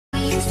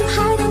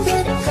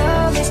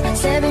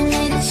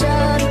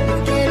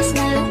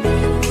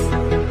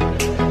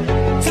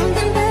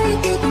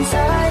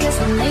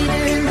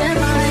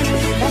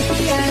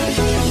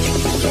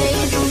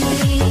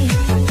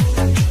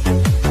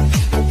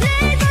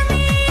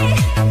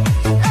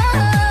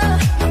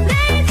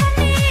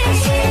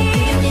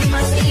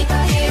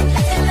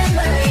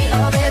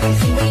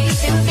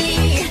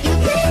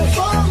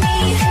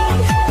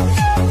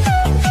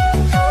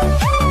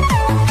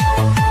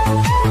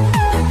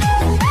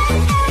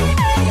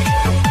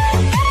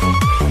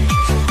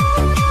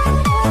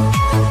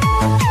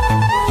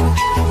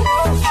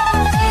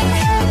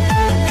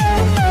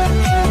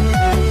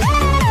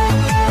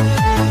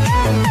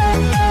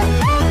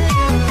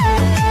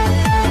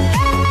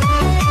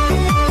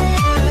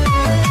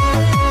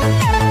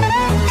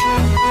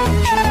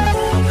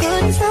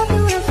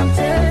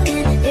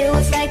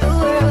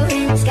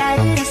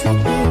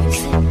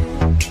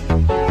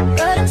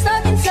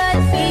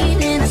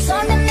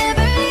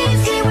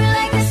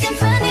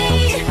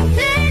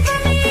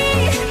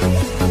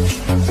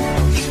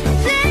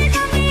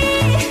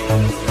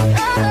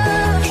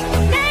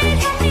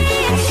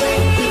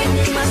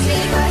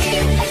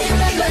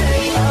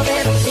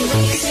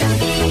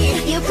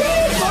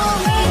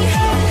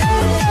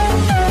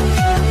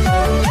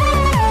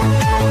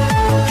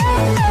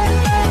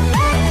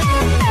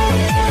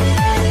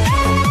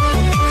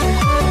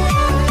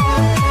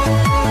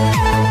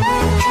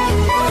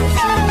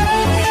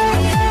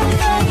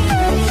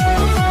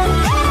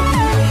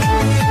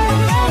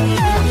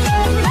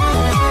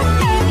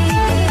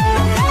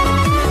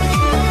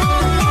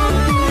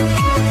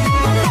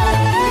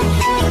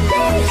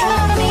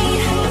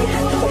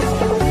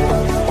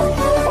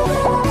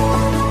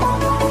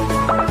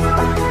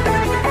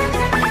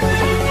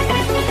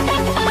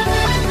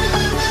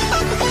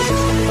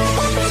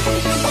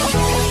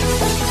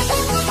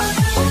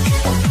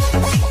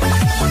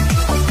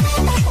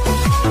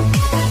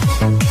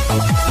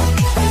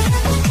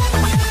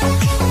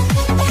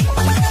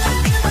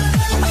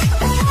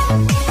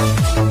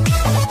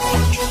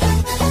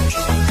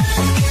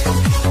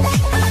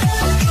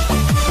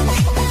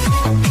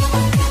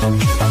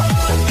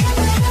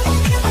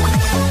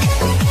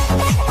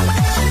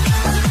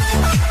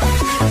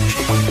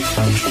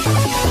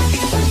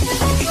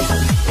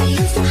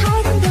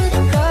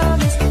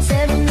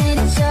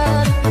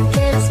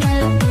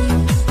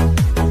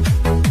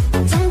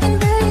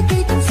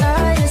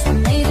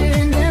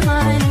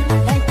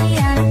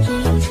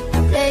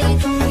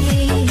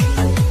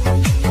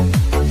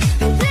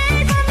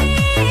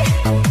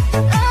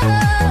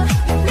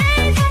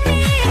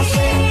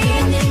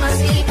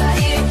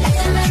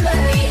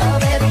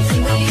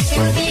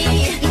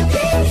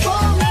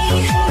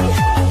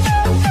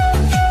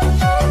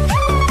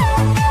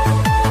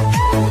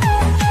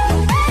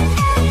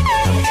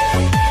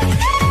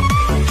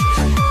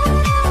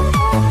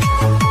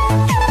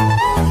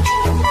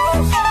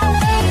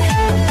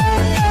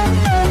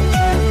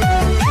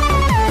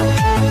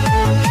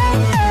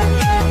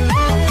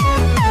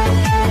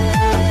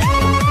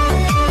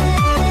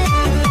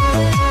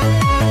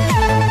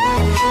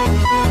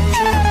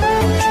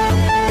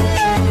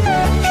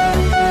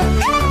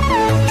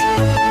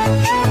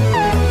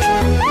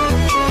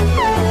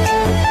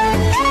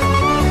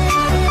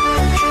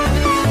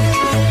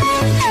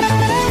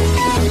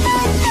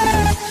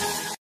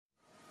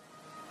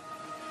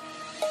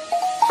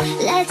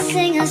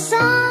a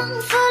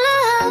song full of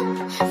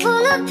hope,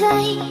 full of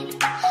pain.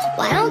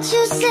 Why don't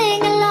you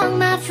sing along,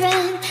 my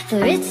friend?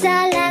 For it's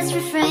our last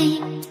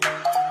refrain.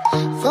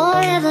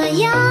 Forever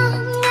young,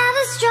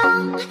 ever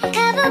strong,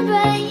 ever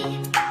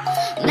brave.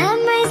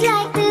 Memories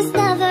like this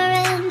never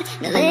end.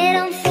 No, they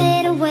don't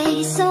fade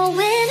away. So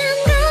when I'm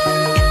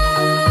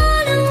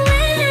gone, and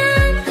when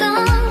I'm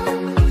gone,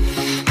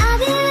 I'll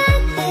be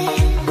right there,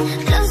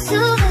 close to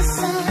the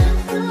sun.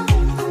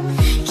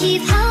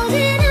 Keep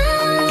holding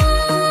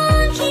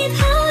on, keep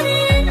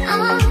holding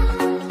on.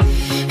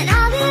 And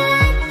I'll be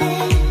right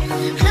there,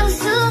 close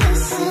to the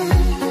sun,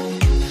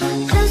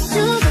 close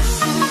to the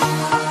sun.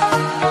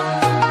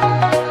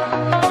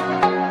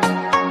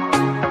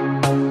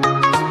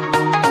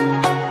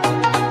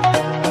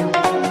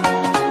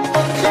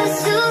 Close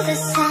to the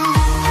sun.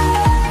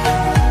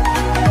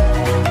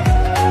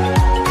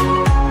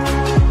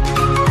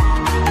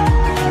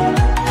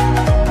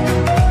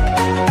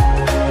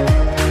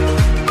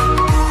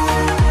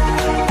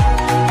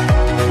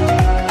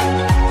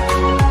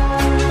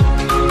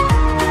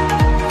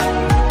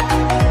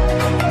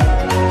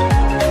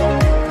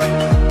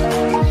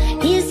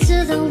 Here's to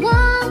the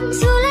ones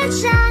who let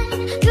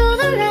shine through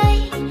the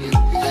rain,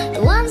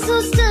 the ones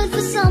who stood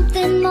for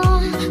something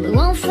more. We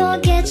won't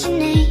forget your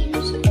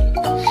names.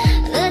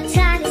 The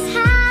tide is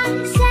high,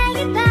 say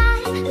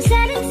goodbye, the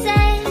setting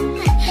sail,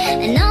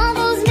 and all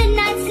those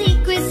midnight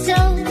secrets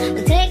told,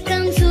 we'll take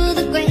them to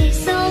the grave.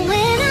 So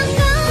when I'm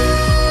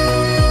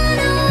gone,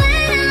 oh,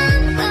 when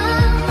I'm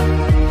gone,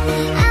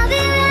 I'll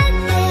be right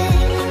there,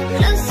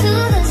 close to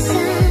the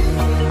sun.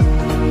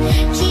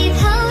 Keep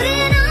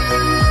holding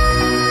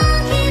on,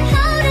 keep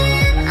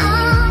holding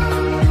on.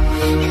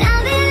 And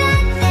I'll be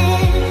right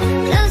there,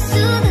 close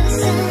to the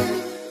sun,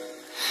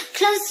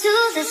 close to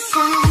the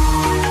sun.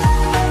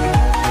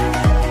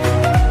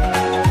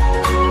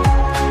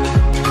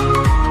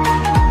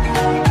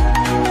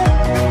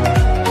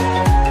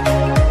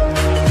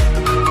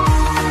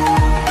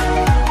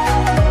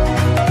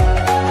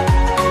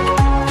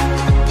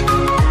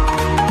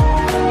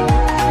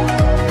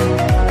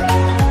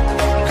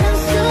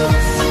 Close to the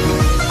sun.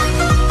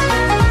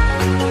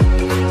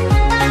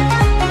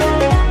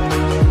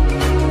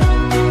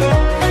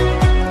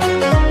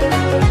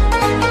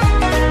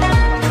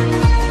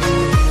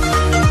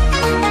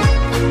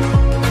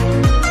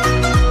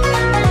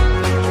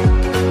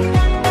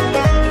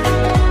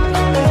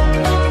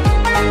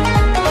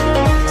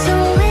 So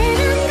when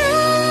I'm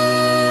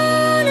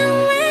gone, oh,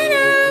 when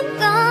I'm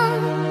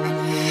gone,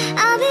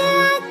 I'll be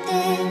right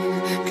there,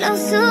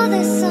 close to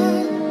the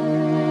sun.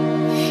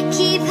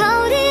 Keep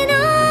holding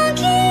on,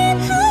 keep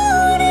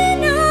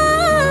holding on.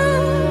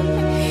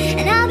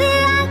 And I'll be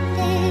right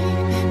there,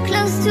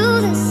 close to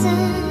the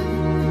sun,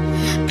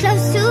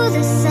 close to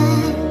the sun.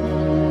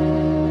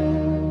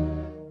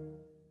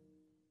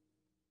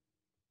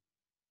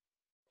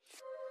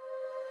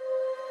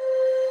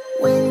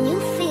 When you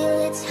feel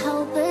it's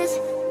hopeless,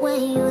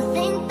 when you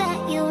think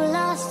that you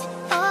lost,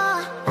 oh,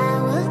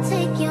 I will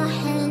take your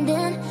hand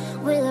and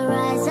we'll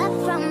rise up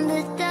from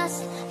the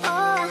dust.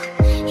 Oh,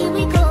 here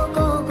we go,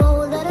 go, go,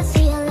 let us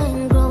heal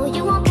and grow.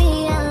 You won't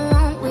be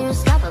alone, we're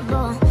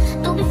unstoppable.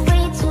 Don't be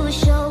afraid to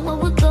show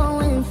what we're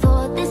going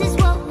for. This is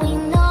what we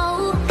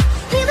know.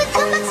 We will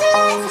come back to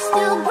life, we're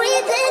still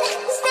breathing,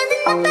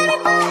 standing up,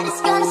 everybody's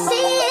gonna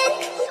see it.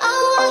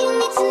 Oh, all you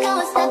need to know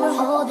is that we're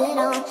holding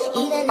on.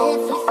 Even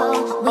if we fall,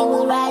 we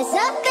will rise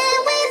up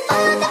and we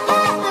find the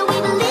path that we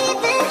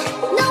believe in.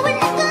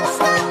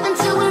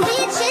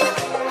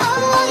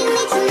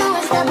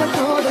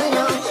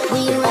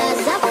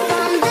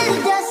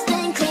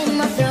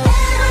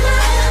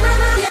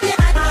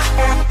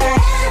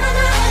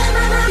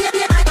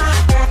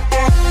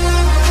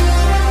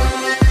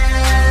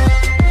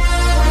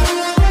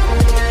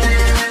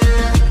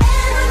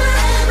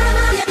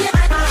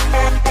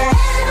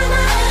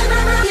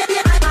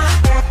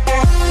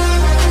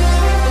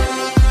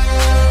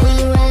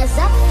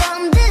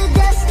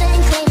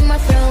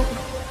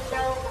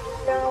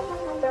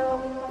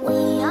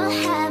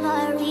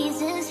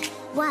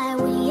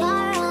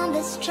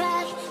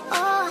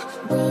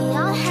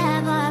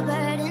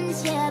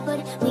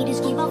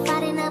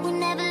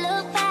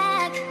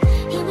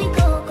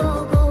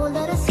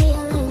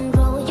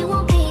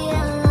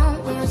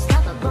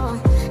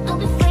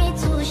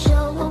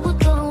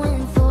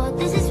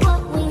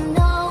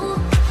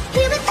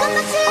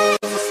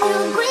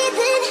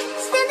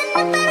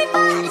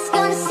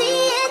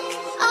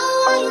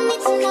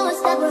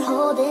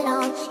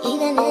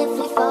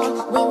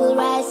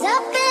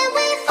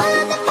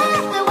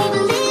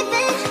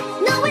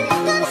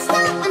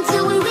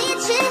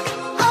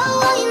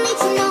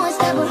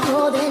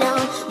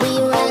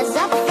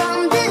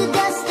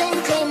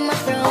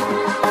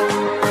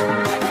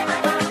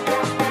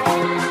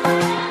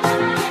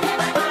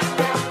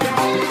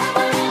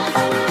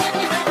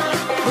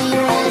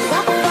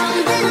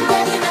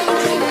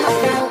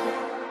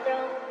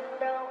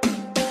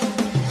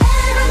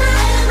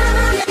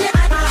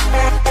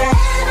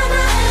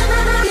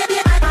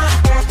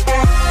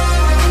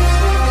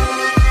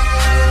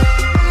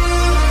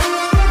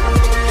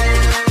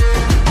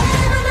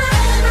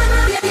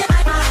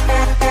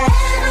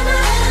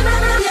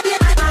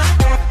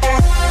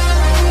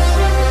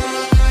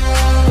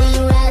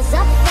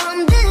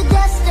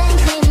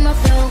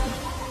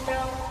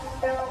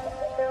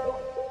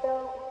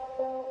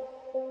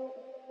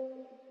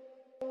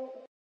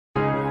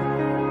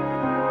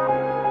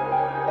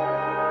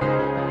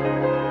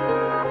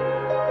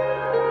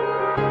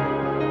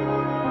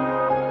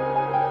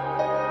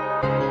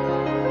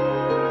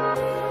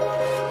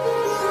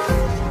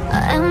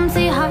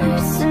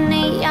 hearts and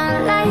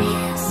neon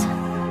lights,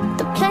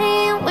 they're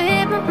playing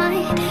with my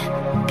mind.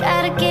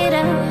 Gotta get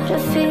out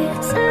of here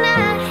tonight.